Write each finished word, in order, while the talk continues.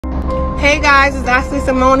Hey guys, it's Ashley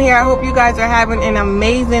Simone here. I hope you guys are having an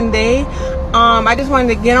amazing day. I just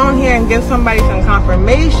wanted to get on here and give somebody some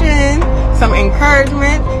confirmation, some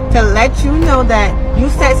encouragement to let you know that you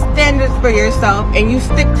set standards for yourself and you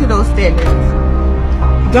stick to those standards.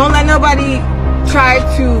 Don't let nobody try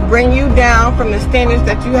to bring you down from the standards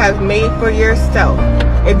that you have made for yourself.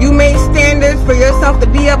 If you made standards for yourself to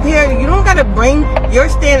be up here, you don't got to bring your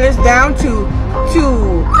standards down to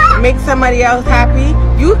make somebody else happy.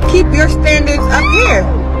 You keep your standards up here.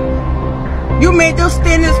 You made those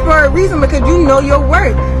standards for a reason because you know your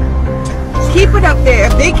worth. Keep it up there.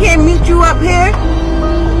 If they can't meet you up here,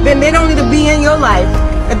 then they don't need to be in your life.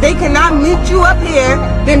 If they cannot meet you up here,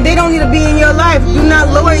 then they don't need to be in your life. Do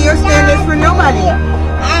not lower your standards for nobody.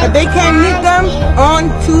 If they can't meet them, on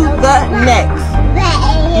to the next.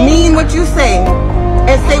 Mean what you say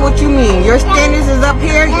and say what you mean. Your standards is up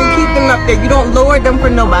here, you keep them up there. You don't lower them for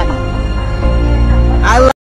nobody. I love